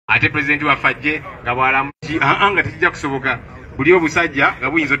ate president wa fajje nga bwalamuki nga tekijja kusoboka buli obusajja nga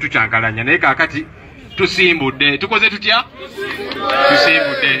buyinza tucyankalanya naye kaakati tusimbudde tukoze tutya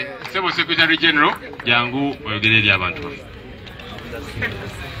tusimbudde Sebo Secretary General jangu oyogere eri abantu baffe.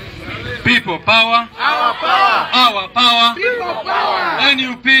 People power, our power, our power, people power,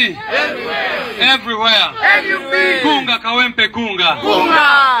 NUP, everywhere, NUP, kunga kawempe kunga,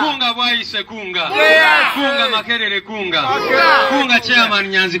 kunga bwaise kunga, kunga Makerere kunga, kunga chairman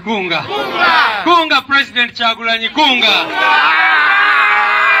Nyanzi kunga, kunga President Kyagulanyi kunga.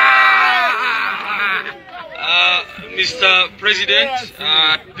 Mr. President,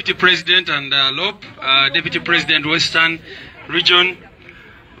 Deputy President and LOP, Deputy President Western Region,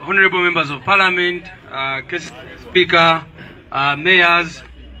 Honorable Members of Parliament, Guest Speaker, Mayors,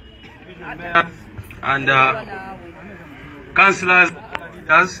 and Councillors.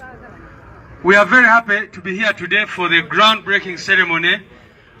 We are very happy to be here today for the groundbreaking ceremony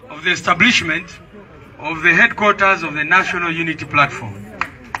of the establishment of the headquarters of the National Unity Platform.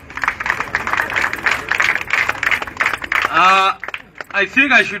 I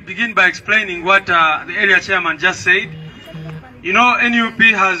think I should begin by explaining what the area chairman just said. You know, NUP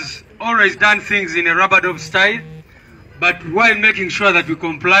has always done things in a rubber-dub style, but while making sure that we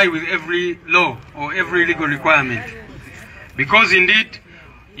comply with every law or every legal requirement. Because indeed,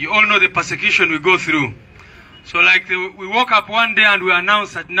 you all know the persecution we go through. So like we woke up one day and we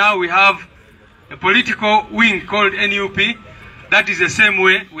announced that now we have a political wing called NUP. That is the same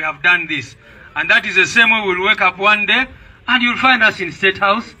way we have done this. And that is the same way we'll wake up one day and you'll find us in State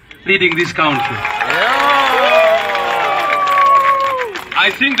House leading this country.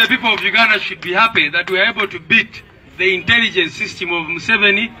 I think the people of Uganda should be happy that we are able to beat the intelligence system of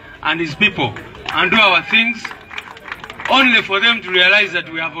Museveni and his people and do our things, only for them to realize that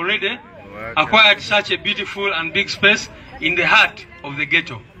we have already acquired such a beautiful and big space in the heart of the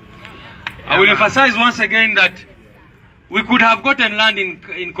ghetto. I will emphasize once again that we could have gotten land in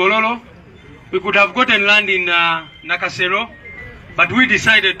Kololo, we could have gotten land in Nakasero, but we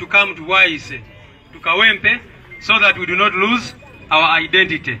decided to come to Waise, to Kawempe, so that we do not lose our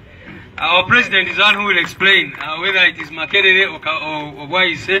identity. Our president is the one who will explain whether it is Makerere or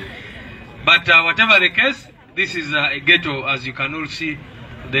Waise, but whatever the case, this is a ghetto, as you can all see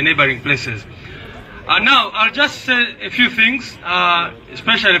the neighboring places. Now, I'll just say a few things,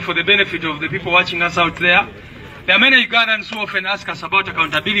 especially for the benefit of the people watching us out there. There are many Ugandans who often ask us about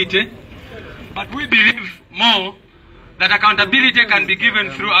accountability, but we believe more that accountability can be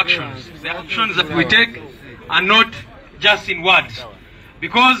given through actions. The actions that we take are not just in words.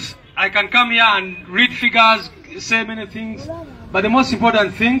 Because I can come here and read figures, say many things, but the most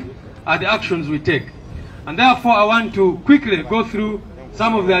important thing are the actions we take. And therefore I want to quickly go through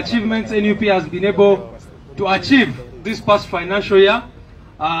some of the achievements NUP has been able to achieve this past financial year,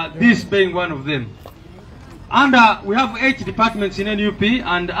 this being one of them. We have 8 departments in NUP,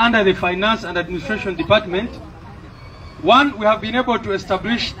 and under the Finance and Administration Department, we have been able to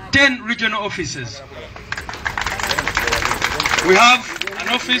establish 10 regional offices. We have an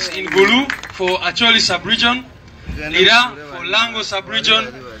office in Gulu for Acholi sub-region, Lira for Lango sub-region,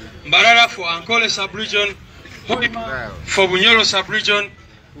 Mbarara for Ankole sub-region, Hoima for Bunyoro sub-region,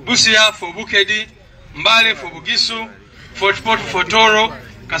 Busia for Bukedi, Mbale for Bugisu, Fort Port for Toro,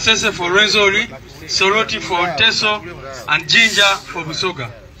 Kasese for Renzori, Soroti for Teso, and Jinja for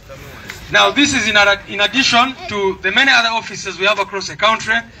Busoga. Now this is in addition to the many other offices we have across the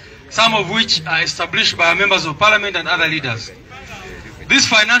country, some of which are established by members of parliament and other leaders. This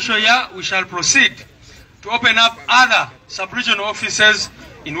financial year we shall proceed to open up other sub-regional offices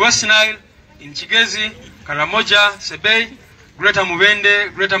in West Nile, in Chigezi, Karamoja, Sebei, Greater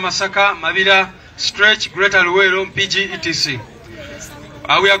Mubende, Greater Masaka, Mabira, Stretch, Greater Luwero, PG, etc.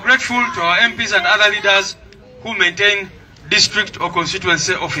 We are grateful to our MPs and other leaders who maintain district or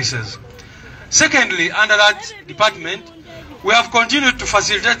constituency offices. Secondly, under that department, we have continued to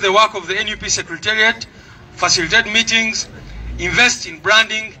facilitate the work of the NUP Secretariat, facilitate meetings, invest in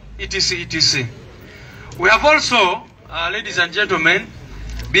branding, etc., etc. We have also, ladies and gentlemen,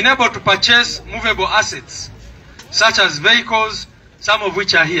 been able to purchase movable assets, such as vehicles, some of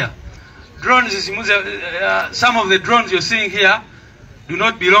which are here. Drones, some of the drones you're seeing here do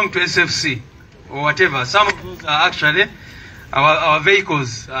not belong to SFC or whatever. Some of those are actually our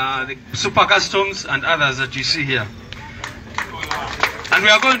vehicles, the super customs and others that you see here. And we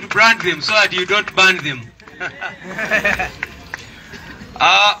are going to brand them so that you don't burn them.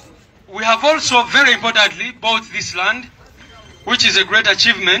 We have also, very importantly, bought this land, which is a great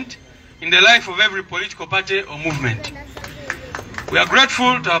achievement in the life of every political party or movement. We are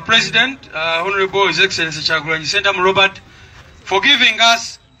grateful to our President, Honorable His Excellency Kyagulanyi Ssentamu Robert, for giving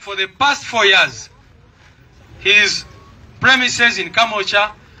us for the past 4 years his premises in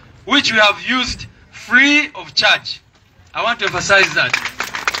Kamocha, which we have used free of charge. I want to emphasize that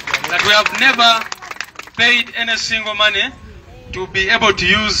we have never paid any single money to be able to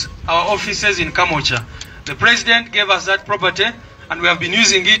use our offices in Kamocha. The president gave us that property and we have been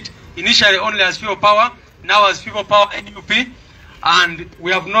using it initially only as People Power, now as People Power NUP, and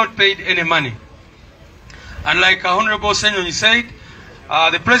we have not paid any money. And like Honorable Senyoni said,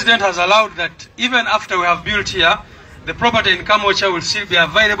 the president has allowed that even after we have built here, the property in Kamocha will still be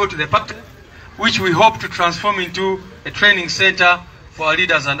available to the public, which we hope to transform into a training center for our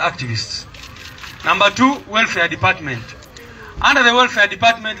leaders and activists. Number 2, Welfare Department. Under the Welfare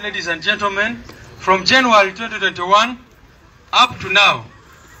Department, ladies and gentlemen, from January 2021 up to now,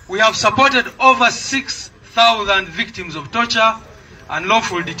 we have supported over 6,000 victims of torture,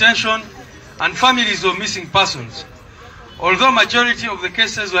 unlawful detention, and families of missing persons. Although majority of the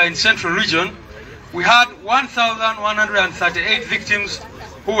cases were in Central Region, we had 1,138 victims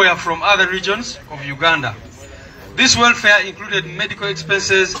who were from other regions of Uganda. This welfare included medical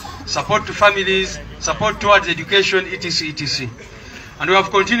expenses, support to families, support towards education, etc., etc. And we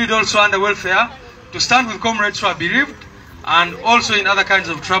have continued also under welfare to stand with comrades who are bereaved and also in other kinds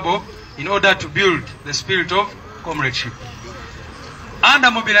of trouble in order to build the spirit of comradeship.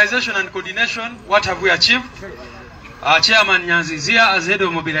 Under mobilization and coordination, what have we achieved? Our chairman Nyanzi is here as head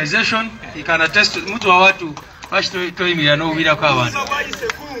of mobilization. He can attest to mutu wa watu washitoimira no ubira kwa wanu.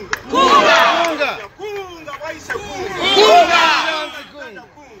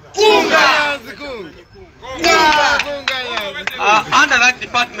 Under that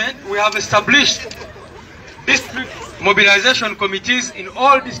department, we have established district mobilization committees in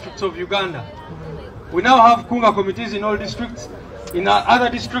all districts of Uganda. We now have Kunga committees in all districts. In our other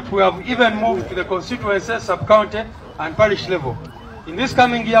districts, we have even moved to the constituency, sub-county, and parish level. In this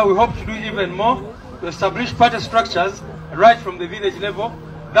coming year, we hope to do even more to establish party structures right from the village level.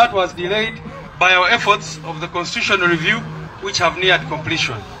 That was delayed by our efforts of the constitutional review, which have neared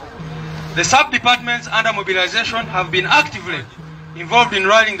completion. The sub-departments under mobilization have been actively involved in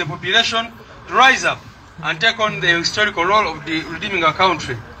rallying the population to rise up and take on the historical role of redeeming our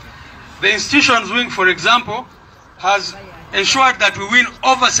country. The institutions wing, for example, has ensured that we win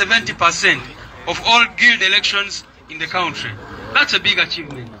over 70% of all guild elections in the country. That's a big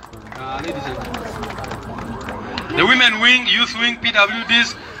achievement, ladies and gentlemen. The women wing, youth wing,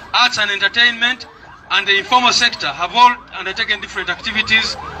 PWDs, arts and entertainment, and the informal sector have all undertaken different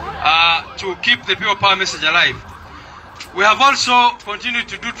activities to keep the People Power message alive. We have also continued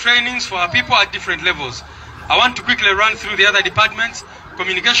to do trainings for our people at different levels. I want to quickly run through the other departments.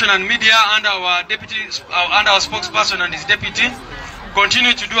 Communication and media under our spokesperson and his deputy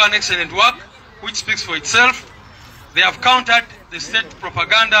continue to do an excellent work, which speaks for itself. They have countered the state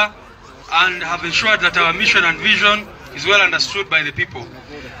propaganda and have ensured that our mission and vision is well understood by the people.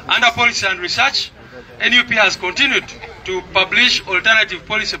 Under policy and research, NUP has continued to publish alternative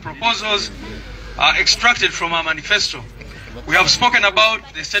policy proposals extracted from our manifesto. We have spoken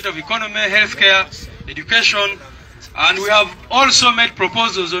about the state of economy, healthcare, education, and we have also made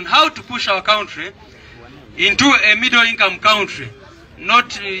proposals on how to push our country into a middle-income country, not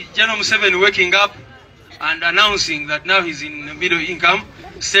General Museveni waking up and announcing that now he's in middle-income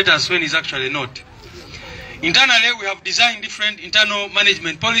status when he's actually not. Internally, we have designed different internal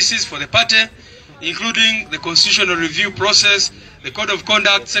management policies for the party, including the constitutional review process, the code of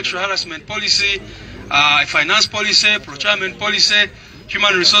conduct, sexual harassment policy, finance policy, procurement policy,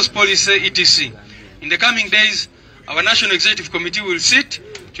 human resource policy, etc. In the coming days, our National Executive Committee will sit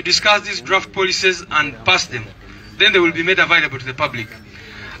to discuss these draft policies and pass them. Then they will be made available to the public.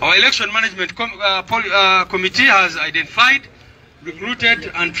 Our Election Management Committee has identified,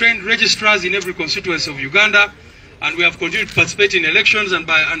 recruited and trained registrars in every constituency of Uganda, and we have continued to participate in elections and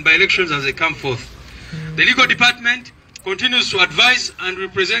by elections as they come forth. The Legal Department continues to advise and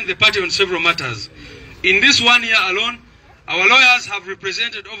represent the party on several matters. In this 1 year alone, our lawyers have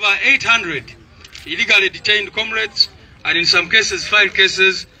represented over 800 illegally detained comrades, and in some cases filed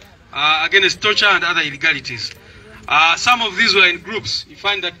cases against torture and other illegalities. Some of these were in groups. You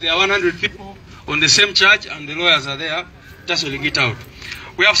find that there are 100 people on the same charge and the lawyers are there tussling it out.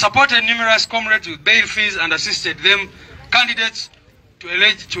 We have supported numerous comrades with bail fees and assisted them, candidates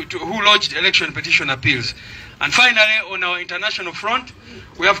who lodged election petition appeals. And finally, on our international front,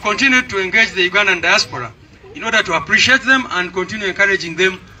 we have continued to engage the Ugandan diaspora in order to appreciate them and continue encouraging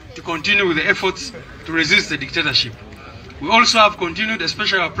them to continue with the efforts to resist the dictatorship. We also have continued,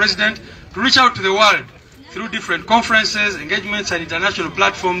 especially our president, to reach out to the world through different conferences, engagements and international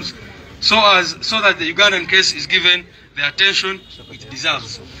platforms so that the Ugandan case is given the attention it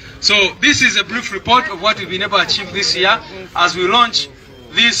deserves. So this is a brief report of what we've been able to achieve this year. As we launch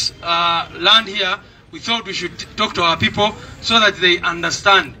this land here, we thought we should talk to our people so that they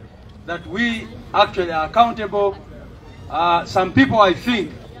understand that we actually are accountable. Some people, I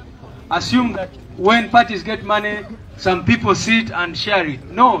think, assume that when parties get money, some people sit and share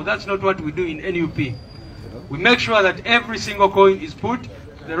it. No, that's not what we do in NUP. We make sure that every single coin is put to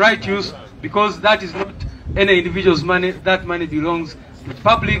the right use, because that is not any individual's money. That money belongs to the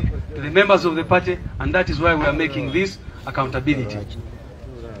public, to the members of the party, and that is why we are making this accountability.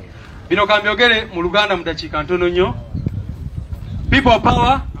 Bino kambyogere mu Luganda mutakiika ntono nnyo. People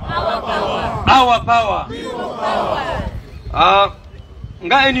power, our power, our power.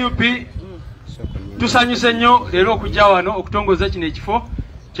 Nga NUP tusanyuse nnyo leero okujja wano okutongoza kino ekifo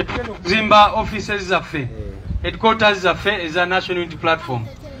kyetugenda okuzimba offices zaffe, headquarters zaffe eza National Unity Platform.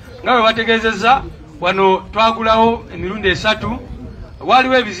 Nga bwe bategeezezza wano twagulawo emirundi 3,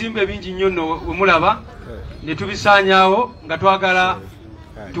 waliwo ebizimbe bingi nnyo nno we mulaba ne tubisaanyaawo nga twagala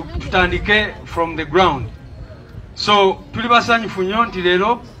tutandike from the ground. So tuli basanyufu nnyo nti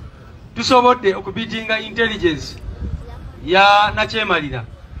leero tusobodde okubitinga intelligence ya nakyemalira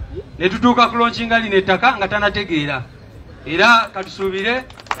ne tutuuka ku launchinga lino ettaka nga tanategeera, era katusuubire,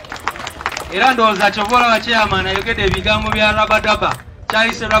 era ndowooza kyobola wa chairman ayogedde ebigambo bya rabadaba,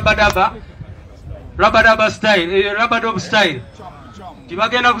 kyayise rabadaba style, rabadob style,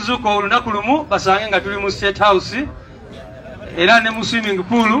 tibagenda kuzuuka olunaku lumu basange nga tuli mu State House era ne mu swimming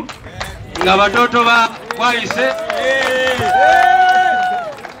pool nga batoto bwayise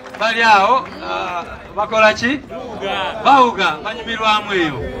bali awo bakola ki bawuga banyumirwamu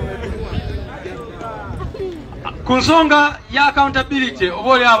eyo. Ku nsonga ya accountability oba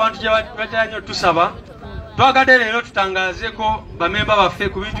oli abantu gye batanyo tusaba, twagadde leero tutangazeeko bamemba baffe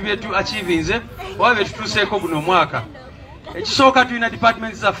ku bintu byetu achievinze oba bye tutuuseeko guno omwaka. Ekisooka tulina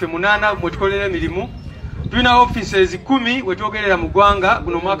departments zaffe 8 mwe tukolera emirimu. Tulina offices 10 we twogerera mu ggwanga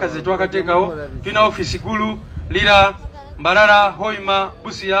guno omwaka ze twakateekawo. Tulina office Gulu, Lira, Mbarara, Hoima,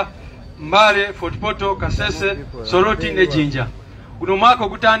 Busia, Mbale, Fort Portal, Kasese, Soroti ne Jinja. Guno omwaka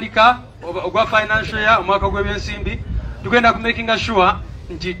ogutandika ogwa financial year, omwaka gw'ebyensimbi, tugenda kumakinga sure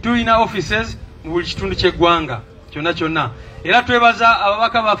nti tulina offices mu buli kitundu ky'eggwanga kyonna. Era twebaza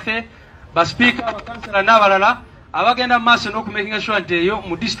ababaka baffe, baspeaker, bakansala n'abalala abagenda mu maaso n'okumakinga sure nti eyo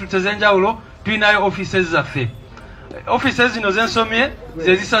mu district ez'enjawulo tulinayo offices zaffe. Offices zino zensomye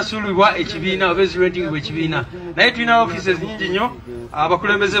ze zisasulibwa ekibiina oba ezirentingibwa ekibiina, naye tulina offices nyingi nnyo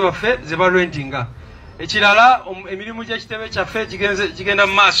abakulembeze baffe ze barentinga. Ekirala emirimu gy'ekitebe kyaffe kigenda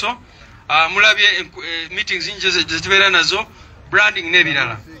mu maaso. Mulabye meetings nyingi zetubeera nazo, branding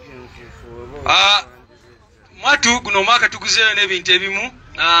n'ebirala. Mwatu guno omwaka tuguzeeyo n'ebintu ebimu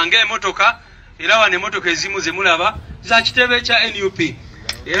ng'emmotoka, era wano emmotoka ezimu ze mulaba za kitebe kya NUP.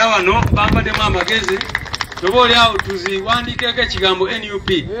 Era wano bambaddemu amagezi oba oli awo tuziwandiikeeko ekigambo NUP,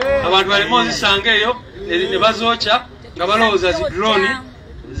 abantu baleme ozisanga eyo ne bazookya nga balowooza zi drone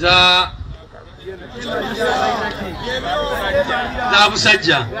za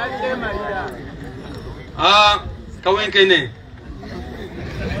busajja. Kawenkene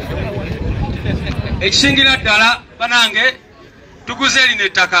ekisingira ddala banange tuguze lino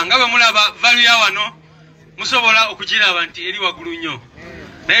ettaka nga bwe mulaba value ya wano musobola okugiraba nti eri waggulu nnyo,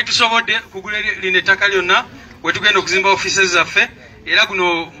 naye tusobodde kugula lino ettaka lyonna we tugenda okuzimba offices zaffe. Era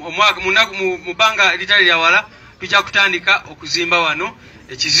guno omwaka mu bbanga eritali lya wala tujja kutandika okuzimba wano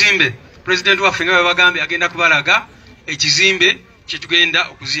ekizimbe. President waffe nga bwe bagambye agenda kubalaga ekizimbe kye tugenda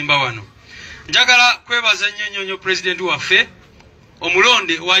okuzimba wano. Njagala kwebaza nnyo President waffe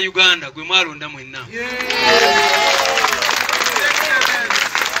omulonde wa Uganda gwe mwalonda mwenna.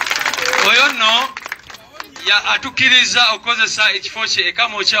 Oyo nno atukkiriza okukozesa ekifo kye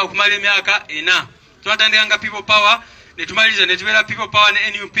ekamokya okumala emyaka 4. Twatandikanga people power ne tumaliriza ne tubeera people power ne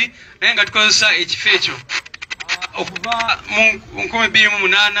NUP, naye nga tukozesa ekifo ekyo okuva mu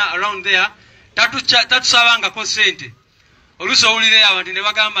 2008 around there. Tatusabangako sente. Oluusi owulire abantu ne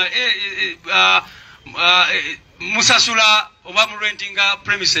bagamba musasula oba mu rentinga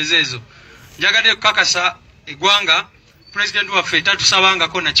premises ezo. Njagadde kukakasa eggwanga President waffe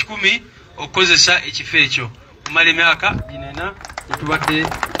tatusabangako na 10 okukozesa ekifo ekyo kumala emyaka 4 etubadde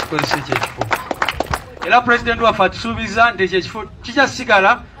tukozesa ekifo. Era President waffe atusuubiza nti ekifo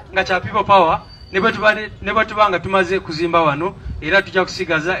kikyasigala nga kya people power ne bwe tubanga tumaze kuzimba wano, era tujja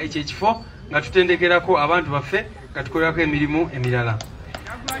kusigaza ekyo ekifo nga tutendekerako abantu baffe nga tukolerako emirimu emirala.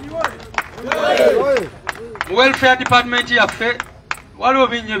 Mu welfare department yaffe waliwo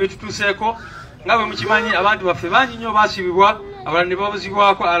bingi byetutuuseeko. Nga bwe mukimanyi abantu baffe bangi nnyo baasibibwa, abalala ne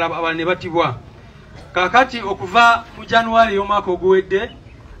babuzibwako, abalala ne batibwa. kakati okuva mu January y'omwaka oguwedde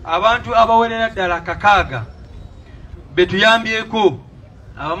abantu abawerera ddala 6 betuyambyeko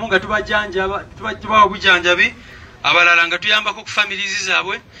abamu nga tubawa obujanjabi abalala nga tuyambako ku families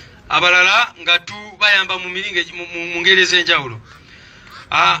zaabwe abalala nga tubayamba mu ngeri ez'enjawulo.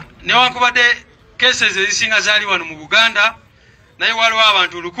 Newankubadde cases ezisinga zaali wano mu Buganda naye waliwo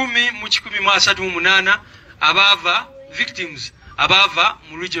abantu 1,138 abaava victims abaava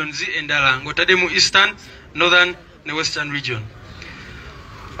mu regions endala ng'otadde mu Eastern, Northern ne Western region.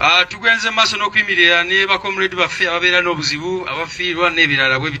 Tugenze maaso n'okuyimirira ne bakomrade baffe ababeera n'obuzibu abafiirwa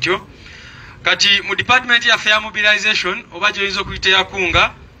n'ebirala bwe bityo. Kati mu department yaffe ya mobilization oba gyoyinza okuyita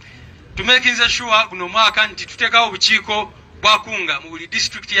yakunga tumakinze sure guno mwaka nti tuteekawo obukiiko bwa kunga mu buli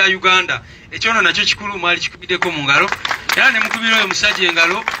district ya Uganda. Ekyono nakyo kikulu mwali kikubiddeko mu ngalo era ne mukubira oyo musajja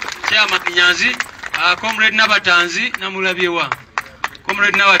engalo Chairman Nyanzi, Comrade Nabatanzi namulabyewa.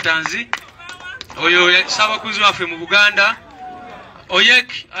 Comrade Nabatanzi oyo Ssaabakunzi waffe mu Buganda.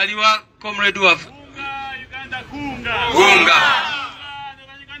 Oyek aliwa comrade waffe Uganda kunga kunga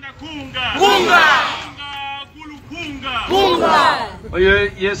kunga kunga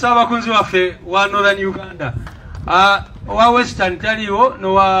oyo ye Ssaabakunzi waffe wa Northern Uganda. Wa Western taliwo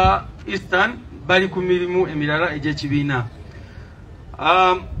no wa Eastern bali ku mirimu emirala egy'ekibiina.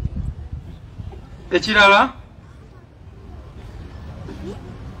 Ekirala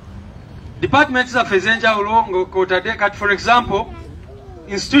department zaffe ez'enjawulo ng'otadde kati for example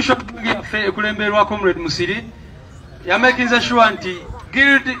institution yaffe ekulemberwa Comrade Musiri yamakinze sure nti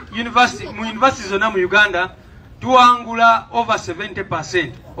Guild University mu university zonna mu Uganda tuwangula over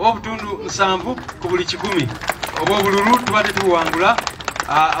 70% oba obutundu 7 ku buli 100 oba obululu tubadde tuwangula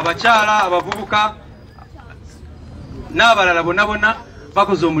abakyala abavubuka n'abalala bonna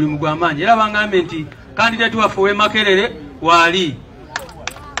bakoze omulimu gw'amaanyi era bangambe nti candidate waffe we Makerere waali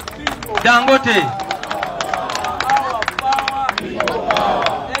Dangote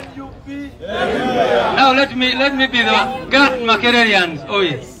Now let me be the Garden Makererians. Oh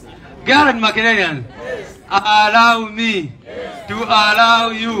yes, Garden Makererians. Allow me to allow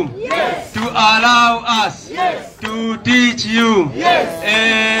you to allow us to teach you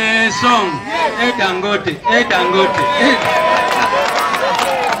a song. Etongoza, Etongoza.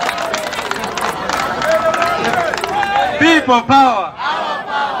 People power.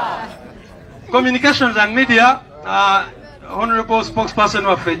 Communications and media. Honorable spokesperson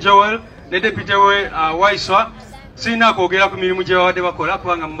of Joel. Ne deputy we Waiswa sina kwogera ku mirimu gye bawadde bakola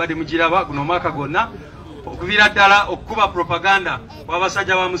kubanga mubadde mugiraba guno mwaka gonna okuvira ddala okukuba propaganda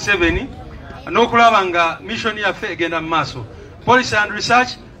w'abasajja ba Museveni n'okulaba nga mission yaffe egenda mu maaso. Policy and research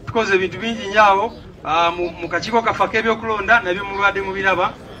tukoze ebintu bingi nnyo mu kakiiko kaffe ebyokulonda nabyo mubadde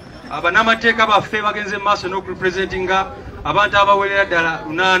mubiraba. Bannamateeka baffe bagenze mu maaso n'okurepresentinga abantu abawerera ddala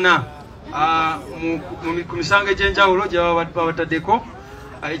 8 ku misango egy'enjawulo gye babataddeko.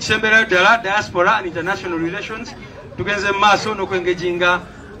 Ekisemberayo ddala diaspora and international relations tugenze maaso n'okwengejinga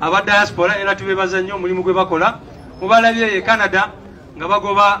aba diaspora era tubebaza nnyo omulimu gwe bakola. Mubalabye ye Canada nga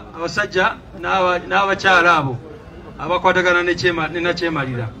bagoba abasajja n'abakyala abo abakwatagana ne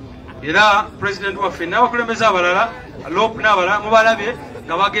nakyemalira era president waffe n'abakulembeze abalala Lop n'abalala mubalabye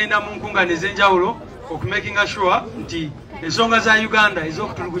nga bagenda mu nkungaana ez'enjawulo okumakinga sure nti ensonga za Uganda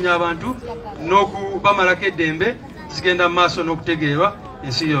ez'okutulugunya abantu n'okubamalako eddembe zigenda mu maaso n'okutegeerwa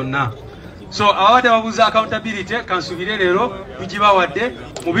ensi yonna. So abawadde babuuza accountability kansuubire leero tugibawadde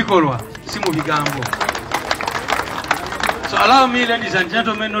mu bikolwa si mu bigambo. So allow me, ladies and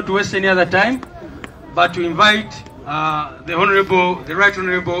gentlemen, not to waste any other time but to invite the Right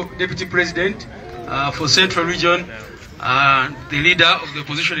Honorable Deputy President for Central Region, the leader of the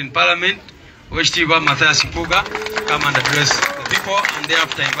opposition in Parliament, Oweekitiibwa Mathias Mpuuga, come and address the people and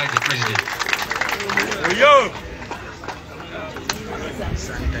thereafter invite the President.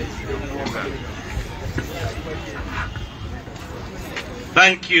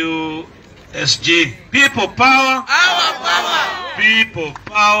 Thank you, SG. People power. Our power. People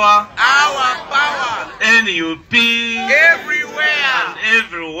power. Our power. NUP. Everywhere.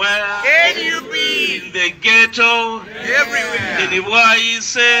 Everywhere. NUP. In the ghetto. Everywhere. In the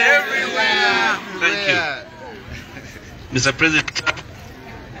YEC. Everywhere. Thank you. Mr. President,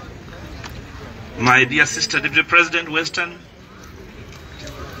 my dear sister Deputy President Western,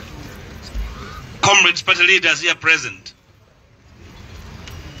 comrades, party leaders here present,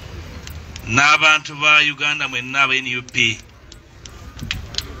 n'abantu ba Uganda mwenna aba NUP.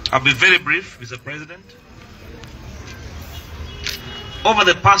 I'll be very brief, Mr. President. Over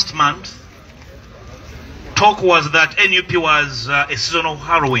the past month, talk was that NUP was a seasonal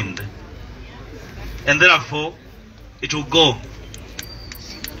whirlwind, and therefore it will go.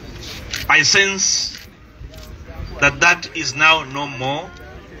 I sense that is now no more.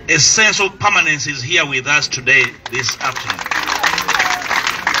 A sense of permanence is here with us today, this afternoon.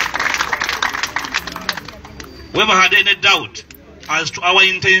 Whoever had any doubt as to our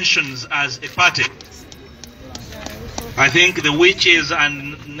intentions as a party, I think the witches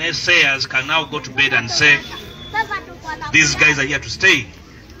and naysayers can now go to bed and say, these guys are here to stay.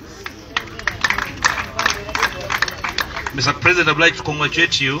 Mr. President, I would like to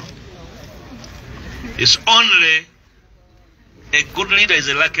congratulate you. It's only a good leader is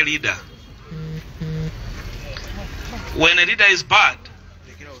a lucky leader. When a leader is bad,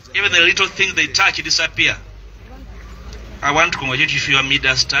 even the little things they touch disappear. I want to congratulate you for your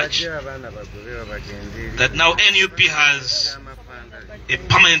Midas touch. That now NUP has a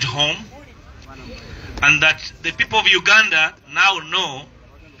permanent home, and that the people of Uganda now know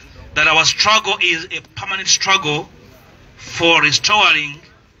that our struggle is a permanent struggle for restoring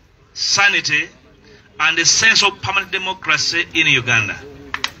sanity and a sense of permanent democracy in Uganda.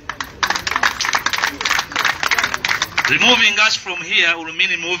 Removing us from here will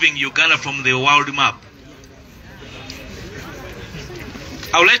mean removing Uganda from the world map.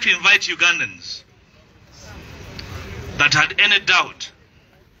 I would like to invite Ugandans that had any doubt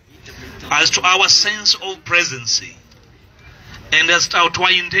as to our sense of presence and as to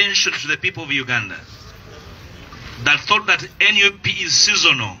our intention to the people of Uganda, that thought that NUP is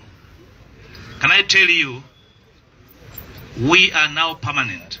seasonal. Can I tell you, we are now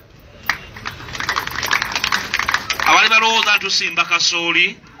permanent. Abali balowooza tusimba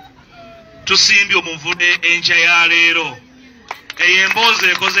kasooli, tusimbye omuvude enkya ya leero. Eyo emboozi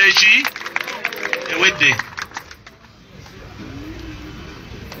ekoze eki? Ewedde.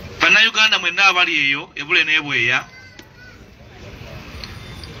 Bannayuganda mwenna abali eyo, ebule n'ebweya,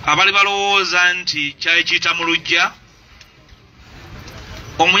 abali balowooza nti kyali kiyita mu luggya,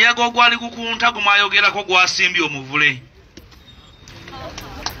 omuyaga ogwali gukunta gumwayogerako gwasimbye omuvule.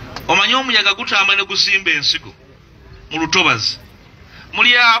 Omanyi omuyaga gutambula ne gusimba ensigo mu lutobazi.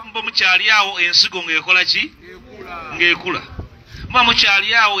 Muli abo mukyali awo ensigo ng'ekola ki? Ng'ekula. Muba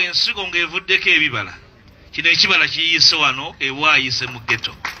mukyali awo ensigo ng'evuddeko ebibala. Kino ekibala kiyise wano ebwayise mu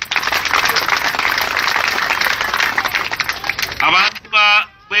ghetto. Abantu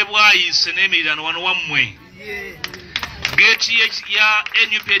bwe bwayise n'emirirano wano wammwe. Gate ya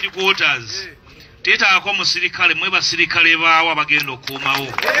NUP headquarters teetaako omusirikale, mwe basirikale baawo abagenda okukuumawo.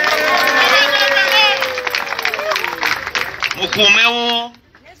 Mukuumewo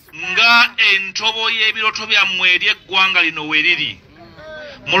nga entobo y'ebiroto byammwe eri eggwanga lino we riri.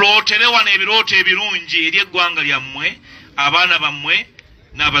 Mulootere wano ebirooto ebirungi eri eggwanga lyammwe, abaana bammwe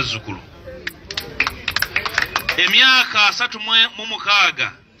n'abazzukulu. Emyaka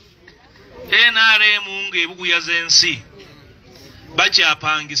 36 NRM ng'ebuguyaza ensi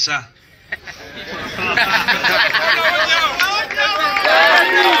bakyapangisa.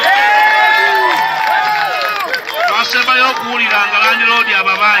 Twasembayo okuwulira nga landiroodi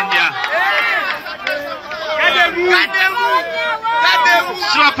ababanja.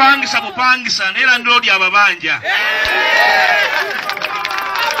 Sibapangisa bupangisa naye landiroodi ababanja.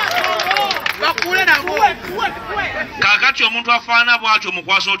 Kaakati omuntu afaana bw'atyo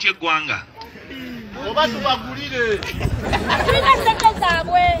mukwasa otya eggwanga.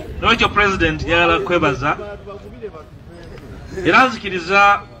 Lwekyo President yagala kwebaza era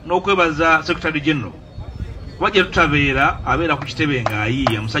nzikiriza n'okwebaza Secretary General. Kuba gye tutabeera abeera ku kitebe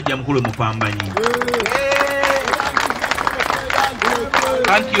ng'ayiiya musajja mukulu mupambanyi.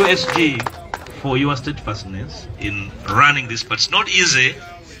 Thank you SG for your steadfastness in running this party. It's not easy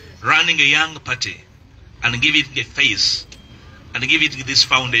running a young party and give it a face and give it this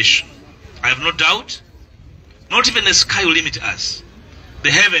foundation. I have no doubt, not even the sky will limit us.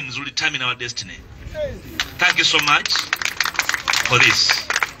 The heavens will determine our destiny. Thank you so much for this.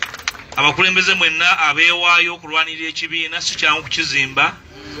 Abakulembeze mwenna abeewaayo okulwanirira ekibiina si kyangu kukizimba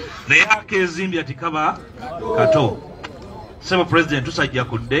naye akeezimbye ati kaba kato. Sebo President tusajja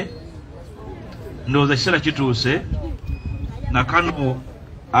kudde ndowooza ekiseera kituuse nakano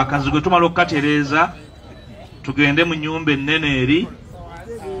akazi gwe tumala okukatereeza tugende mu nnyumba ennene eri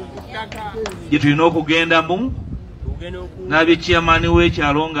gye tulina okugendamu n'abye chairman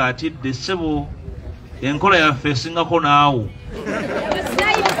w'ekyalo ng'atidde ssebo enkola yaffe esingako naawo.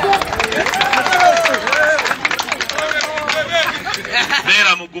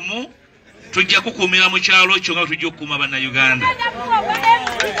 Beera mugumu, tujja kukuumira mu kyalo ekyo nga tujja okukuuma bannayuganda.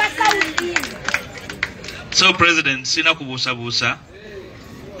 So President, sina kubuusabuusa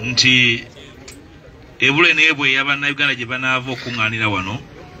nti ebule n'ebweya bannayuganda gye banaava okuŋŋaanira wano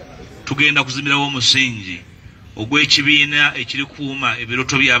tugenda kuzimbirawo omusingi ogw'ekibiina ekiri kuuma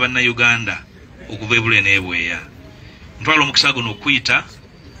ebiroto bya bannayuganda okuva ebule n'ebweya. ntwala omukisa guno okuyita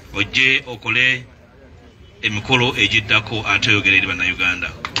ojje okole emikolo egiddako ate oyogera eri bannayuganda.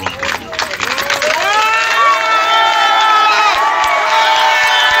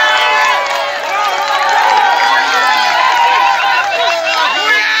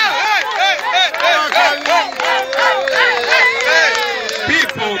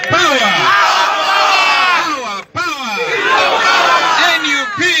 People power. Power, power.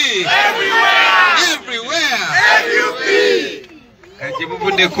 NUP. Everywhere.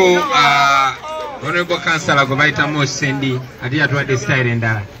 Kajibubudeko Honorable Councillor Gobaita Mosendi ati yatwadde style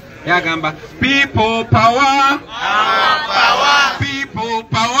endala. Yagamba people power. Power. People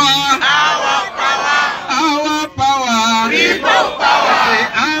power. Our power. People power.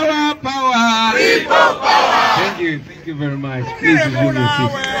 Our power. People power. Thank you very much. Please resume your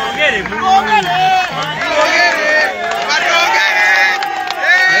seat.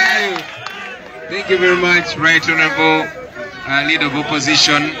 Thank you very much, Right Honorable Leader of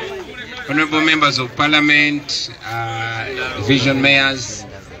Opposition, Honorable Members of Parliament, Division Mayors,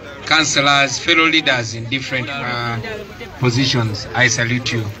 Councillors, fellow leaders in different positions. I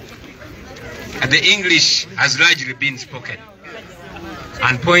salute you. The English has largely been spoken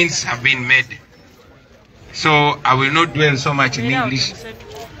and points have been made. So I will not dwell so much in English,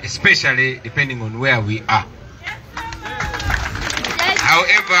 especially depending on where we are.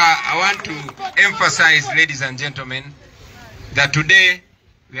 However, I want to emphasize, ladies and gentlemen, that today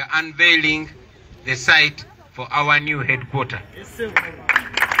we are unveiling the site for our new headquarters. We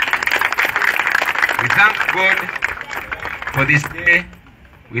thank God for this day.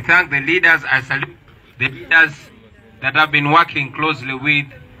 We thank the leaders. I salute the leaders that have been working closely with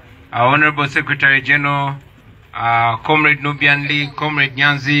our Honorable Secretary General, Comrade Nubian Lee, Comrade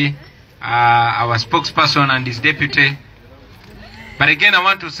Nyanzi, our spokesperson and his deputy. But again, I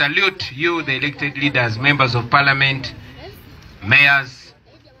want to salute you, the elected leaders, members of Parliament, mayors,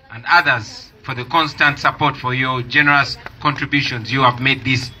 and others for the constant support, for your generous contributions. You have made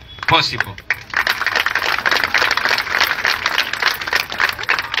this possible.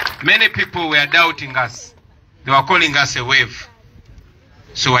 Many people were doubting us. They were calling us a wave.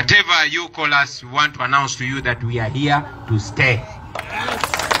 So whatever you call us, we want to announce to you that we are here to stay.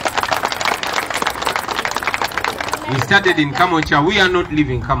 We started in Kamocha. We are not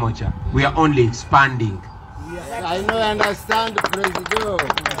leaving Kamocha. We are only expanding. Yes, I know, understand, President.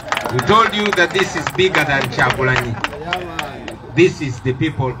 We told you that this is bigger than Chakulani. This is the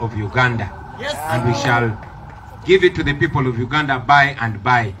people of Uganda. Yes. And we shall give it to the people of Uganda by and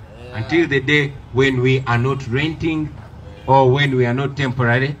by, until the day when we are not renting or when we are not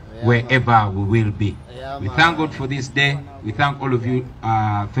temporary, wherever we will be. We thank God for this day. We thank all of you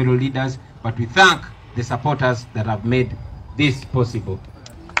fellow leaders, but we thank the supporters that have made this possible.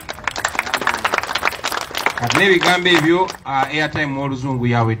 Maybe Gambe view airtime oluzungu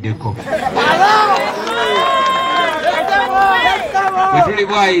yaweddeko. Wetuli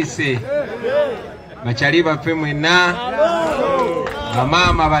bwayise bachali baffe mwenna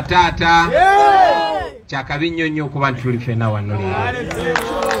bamama batata kyakabi nnyo okuba nti tuli ffenna wano leero.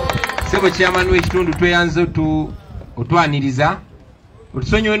 Sebo chairman w'ekitundu tweyanze otwaniriza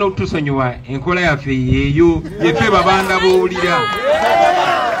otusonyiwe n'okutusonyiwa enkola yaffe yeeyo yeffe babanda b'owulira.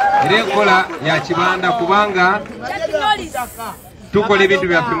 Era enkola ya kibanda kubanga tukola ebintu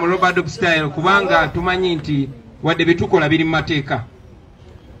byaffe mu Robert style, kubanga tumanyi nti wadde bitukola biri mu mateeka,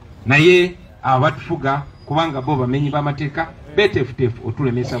 naye abatufuga kubanga bo bamenyi b'amateeka beteefuteefu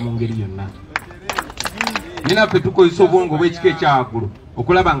otulemesa mu ngeri yonna. Ninaffe tukozesa obwongo bw'ekika ekyawaggulu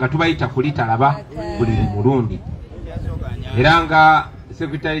okulaba nga tubayita kulitalaba buli mulundi. Era nga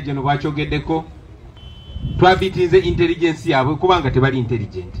Secretary General bw'akyogeddeko, twabitinze intelligence yaabwe kubanga tebali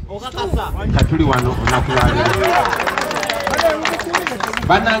intelligent. Katuli wano olunaku lwaleero.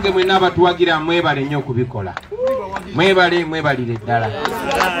 Bannange mwenna abatuwagira mwebale nnyo okubikola. Mwebalire ddala.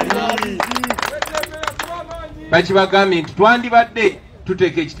 Bakibagambye nti twandibadde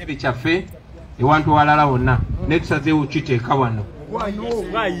tuteeka ekitebe kyaffe ewantu walala wonna ne tusazeewo kiteeka wano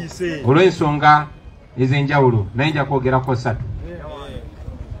olw'ensonga ez'enjawulo, naye nja kwogerako 3.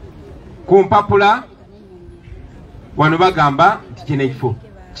 Ku mpapula wano bagamba nti kino ekifo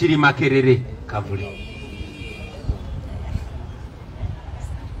kiri Makerere Kavule.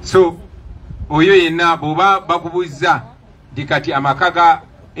 So oyo yenna bw'oba bakubuuza nti kati amaka ga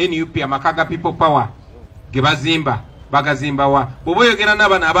NUP, amaka ga People Power ge bazimba bagazimba wa, bw'oba oyogera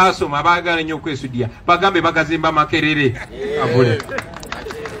n'abana abaasoma abaagala ennyo okwesudya bagambe bagazimba Makerere Kavule.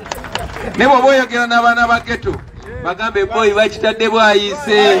 Ne bw'oba oyogera n'abaana ba ghetto bagambe boyi bakitadde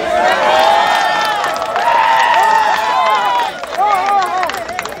bwayise.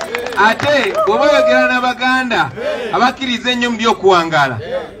 ate bw'obayogera n'Abaganda abakkiriza ennyo mu by'okuwangala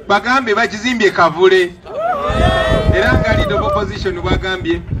bagambe bakizimbye Kavule era nga leader of opposition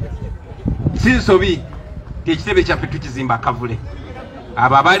bwagambye si nsobi ekitebe kyaffe tukizimba Kavule.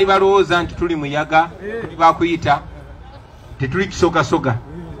 Abo abaali balowooza nti tuli muyaga tuli bakuyita tetuli kisogasoga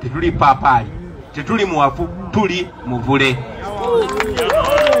tetuli paapaali tetuli muwafu tuli muvule.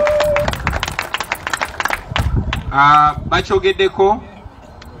 Bakyogeddeko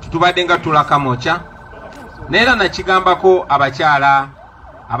tutubadde nga tulaka mocha neera nakigambako abakyala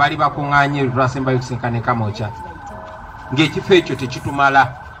abali bakuŋŋaanye lwasembayo kusinkana kamocha ng'ekifo ekyo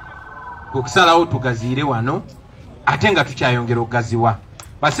tekitumala okusalawo tugaziire wano ate nga tukyayongera okugaziwa.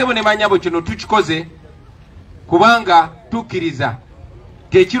 Basebo ne banyabo kino tukikoze kubanga tukkiriza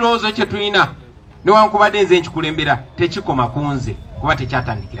tekirowoozo kye tulina newankubadde nze nkikulembera tekikoma ku nze kuba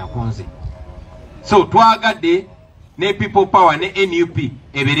tekyatandikira ku nze. So twagadde ne people power ne NUP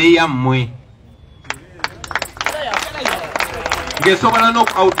ebere yammwe ng'esobola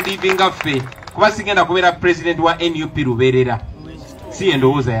n'oku-outlivinga ffe kuba sigenda kubeera president wa NUP lubeerera si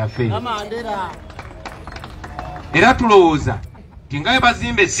endowooza yaffe. Era tulowooza ti nga bwe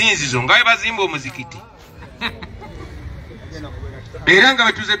bazimba essinzizo nga bwe bazimba omuzikiti era nga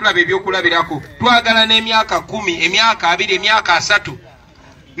bwe tuze tulaba ebyokulabirako twagala n'emyaka 10 emyaka 2 emyaka 3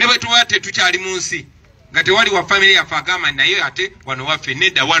 ne bwe tuba tetukyali mu nsi nga tewali wa family yaffe agamba naye ate wano waffe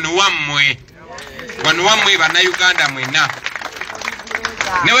nedda wano wammwe bannayuganda mwenna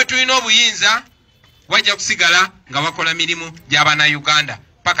ne bwe tulina obuyinza wajja kusigala nga bakola mirimu gy'abannayuganda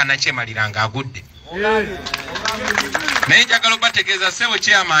paka nakyemalira nga agudde. Naye njagala obategeeza ssebo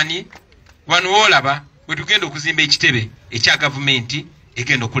chairman wano woolaba bwe tugenda okuzimba ekitebe ekya gavumenti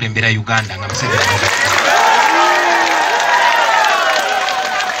egenda okulembera Uganda nga Museveni.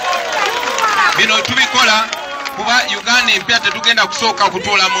 Bino tubikola kuba Uganda empya tetugenda kusooka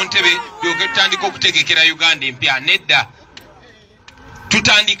kutuula mu ntebe byoke tutandika okutegekera Uganda empya nedda.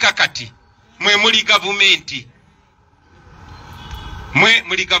 Tutandika kati mwe muli gavumenti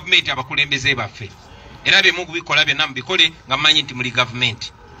abakulembeze baffe era bye mukubikola byonna mubikole nga mmanyi nti muli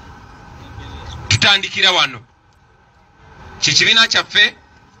gavumenti. Tutandikira wano kikibiina kyaffe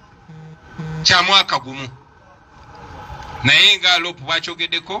kya mwaka gumu naye nga lopu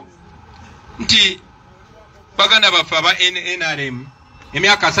bwakyogeddeko nti baganda baffe aba NRM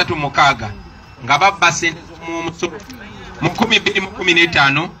emyaka 36 nga babba sente z'omusolo mu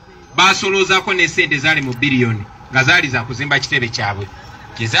 2015 basoloozaako ne sente zaali mu biliyoni nga zaali za kuzimba kitebe kyabwe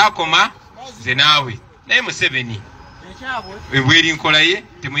kyezakoma nze naawe naye Museveni ebweri nkola ye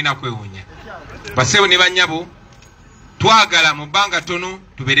temulina kwewuunya. Basebo ne bannyabo twagala mu bbanga tono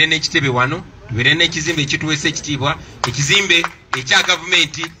tubeere n'ekitebe wano tubeere n'ekizimbe ekituweesa ekitiibwa ekizimbe ekya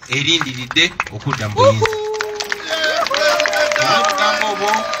gavumenti erindiridde okudda mu buyinza. Obugambo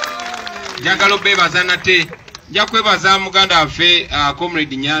obwo njagala obeebaza nate nja kwebaza muganda waffe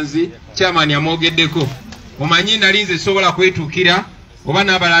Comrade Nyanzi chairman amwogeddeko. Omanyi nali nze sobola kwetuukira oba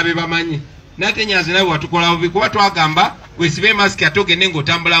n'abalabe bamanyi nate Nyanzi nawe watukola bubi kuba twagamba wesibe masiki atogende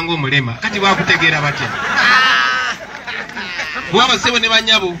ng'otambula ng'omulema kati bwakutegeera batya. Kuba basebo ne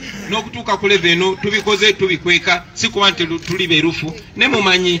banyabo n'okutuuka ku level eno tubikoze tubikweka si kuba nti tuli beerufu ne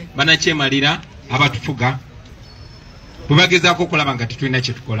mumanyi banakyemalira abatufuga tubagezaako okulaba nga tetulina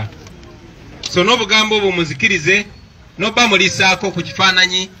kye tukola. So n'obugambo obwo muzikirize n'obba mulisaako ku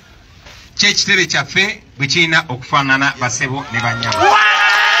kifaananyi ky'ekitebe kyaffe bwe kirina okufaanana basebo ne banyabo.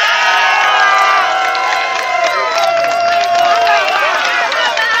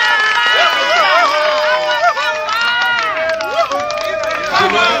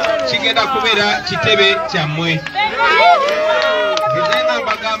 Kigenda kubeera kitebe kyammwe. Ngenga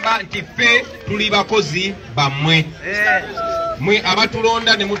mbagamba nti ffe tuli bakozi bammwe. Mwe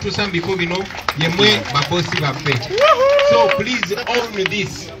abatulonda ne mutuusa mu bifo bino ye mwe babosi baffe. So please own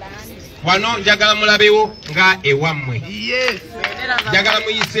this. Wano njagala mulabewo nga ewammwe. Njagala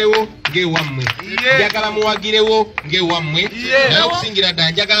muyiseewo ng'ewammwe. Njagala muwagirewo ng'ewammwe. Naye okusingira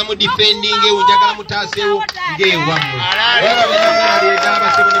ddala njagala mu defendingewo njagala mutaaseewo ng'ewammwe.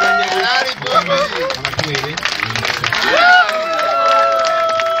 Abasebo ne banyabo abatuweere.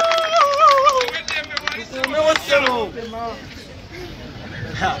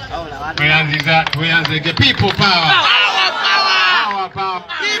 Tweyanzige people power.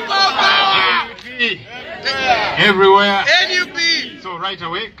 People power. Everywhere. NUP. So right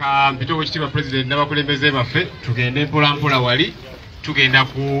away kampita owekitiibwa president n'abakulembeze baffe tugende mpola mpola wali tugenda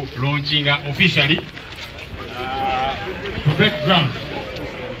ku launchinga officially to break ground.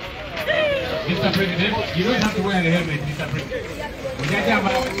 Mr. President, you don't have to wear the helmet, Mr. President.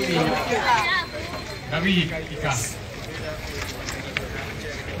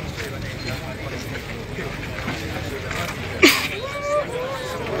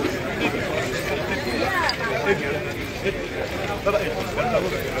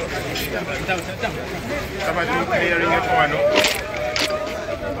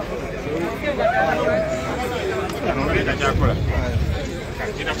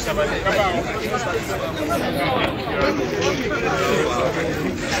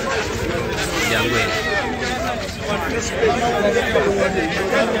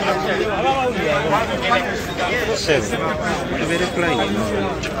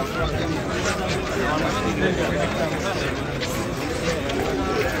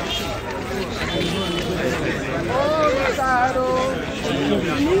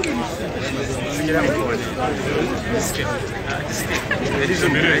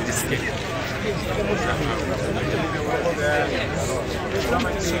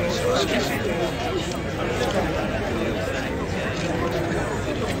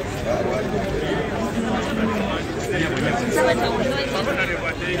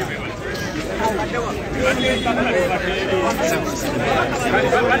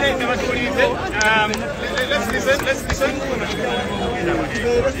 Let's listen.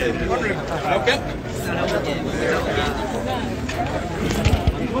 Okay.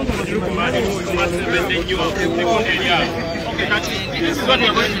 Okay, this is what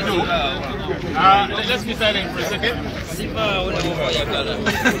we're going to do. Let's be silent for a second.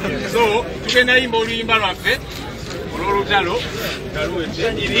 So, tugenda yimba oluyimba lwaffe olw'olutalo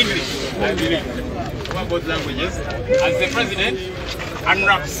in English, I believe, about both languages, as the president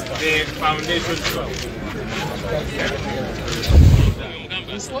unwraps the foundation stone.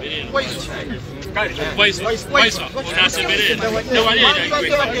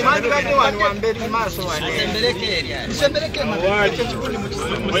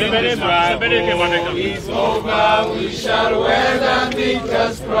 We shall wear the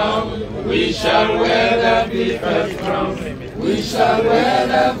victor's crown. We shall wear the victor's crown. We shall wear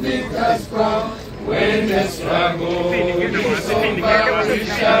the victor's crown. When the struggle is over, we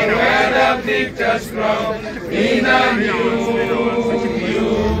shall wear the victor's crown in a new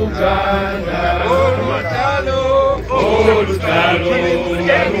Uganda. Oh,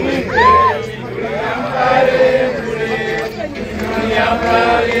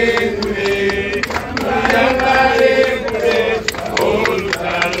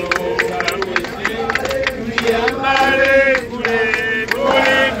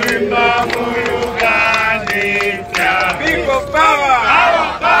 People power!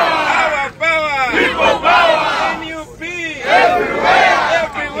 Our power! Our power! People power! NUP! Everywhere!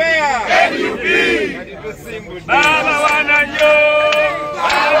 Everywhere! NUP! Baba wananyo!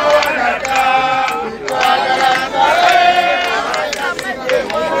 Baba wanata!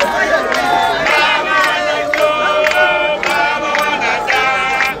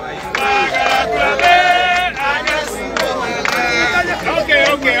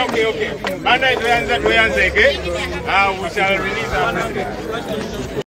 Okay. Banda tuanze, we shall release our president.